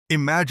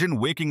Imagine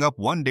waking up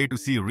one day to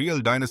see real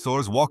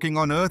dinosaurs walking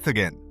on Earth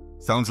again.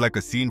 Sounds like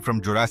a scene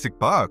from Jurassic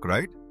Park,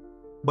 right?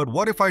 But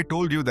what if I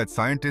told you that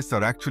scientists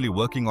are actually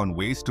working on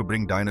ways to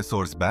bring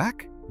dinosaurs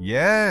back?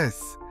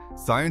 Yes!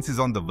 Science is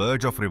on the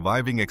verge of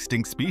reviving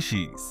extinct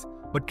species.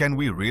 But can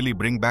we really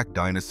bring back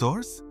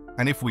dinosaurs?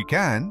 And if we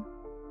can,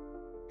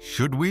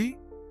 should we?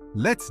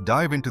 Let's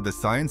dive into the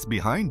science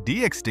behind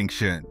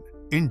de-extinction.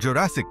 In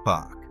Jurassic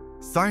Park,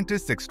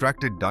 scientists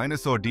extracted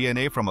dinosaur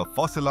DNA from a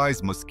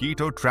fossilized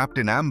mosquito trapped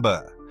in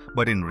amber.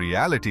 But in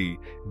reality,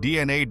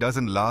 DNA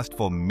doesn't last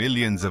for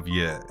millions of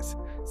years.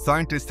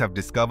 Scientists have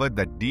discovered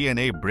that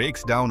DNA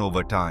breaks down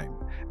over time,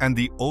 and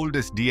the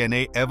oldest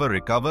DNA ever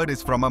recovered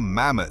is from a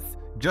mammoth,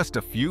 just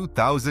a few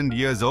thousand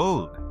years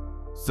old.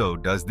 So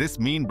does this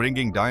mean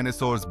bringing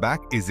dinosaurs back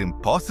is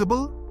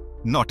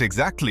impossible? Not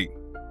exactly.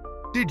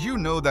 Did you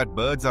know that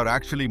birds are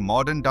actually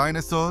modern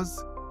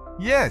dinosaurs?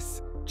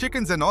 Yes,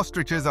 chickens and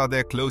ostriches are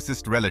their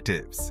closest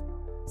relatives.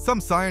 Some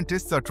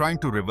scientists are trying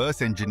to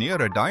reverse engineer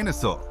a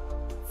dinosaur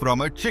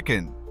from a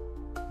chicken.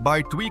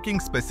 By tweaking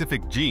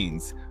specific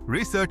genes,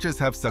 researchers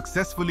have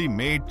successfully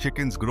made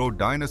chickens grow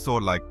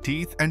dinosaur-like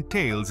teeth and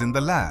tails in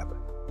the lab.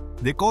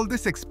 They call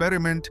this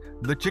experiment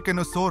the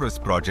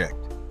Chickenosaurus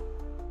project.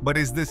 But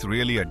is this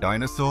really a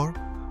dinosaur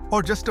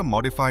or just a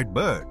modified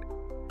bird?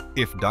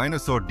 If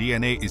dinosaur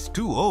DNA is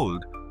too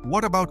old,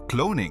 what about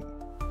cloning?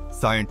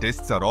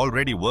 Scientists are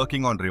already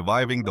working on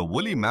reviving the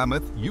woolly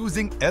mammoth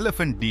using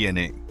elephant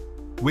DNA.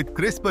 With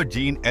CRISPR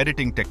gene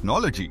editing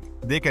technology,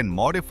 they can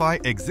modify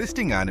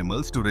existing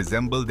animals to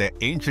resemble their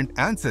ancient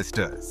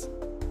ancestors.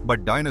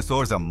 But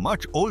dinosaurs are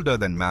much older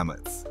than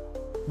mammoths.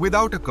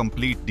 Without a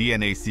complete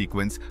DNA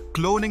sequence,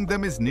 cloning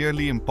them is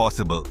nearly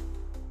impossible.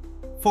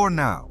 For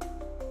now,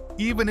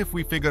 even if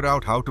we figure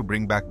out how to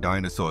bring back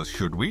dinosaurs,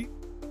 should we?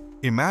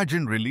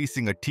 Imagine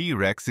releasing a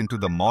T-Rex into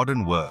the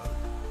modern world.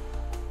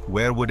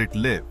 Where would it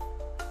live?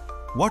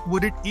 What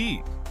would it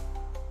eat?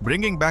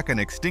 Bringing back an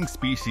extinct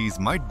species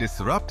might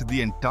disrupt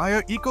the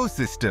entire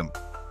ecosystem.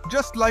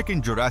 Just like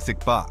in Jurassic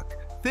Park,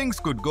 things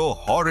could go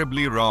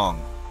horribly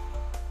wrong.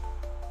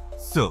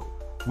 So,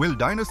 will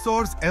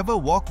dinosaurs ever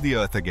walk the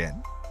Earth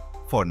again?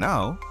 For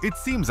now, it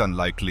seems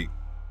unlikely.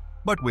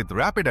 But with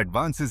rapid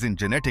advances in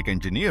genetic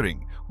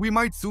engineering, we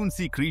might soon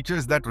see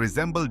creatures that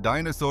resemble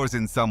dinosaurs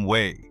in some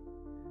way.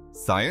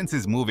 Science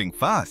is moving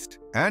fast,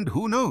 and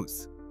who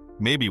knows?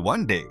 Maybe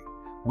one day,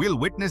 we'll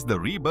witness the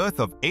rebirth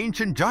of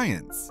ancient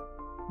giants.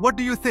 What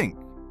do you think?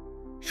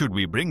 Should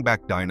we bring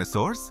back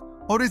dinosaurs,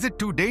 or is it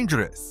too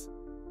dangerous?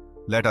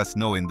 Let us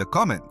know in the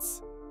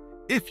comments.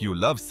 If you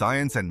love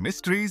science and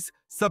mysteries,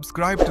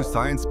 subscribe to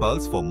Science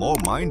Pulse for more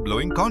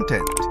mind-blowing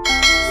content.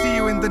 See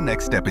you in the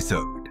next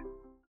episode.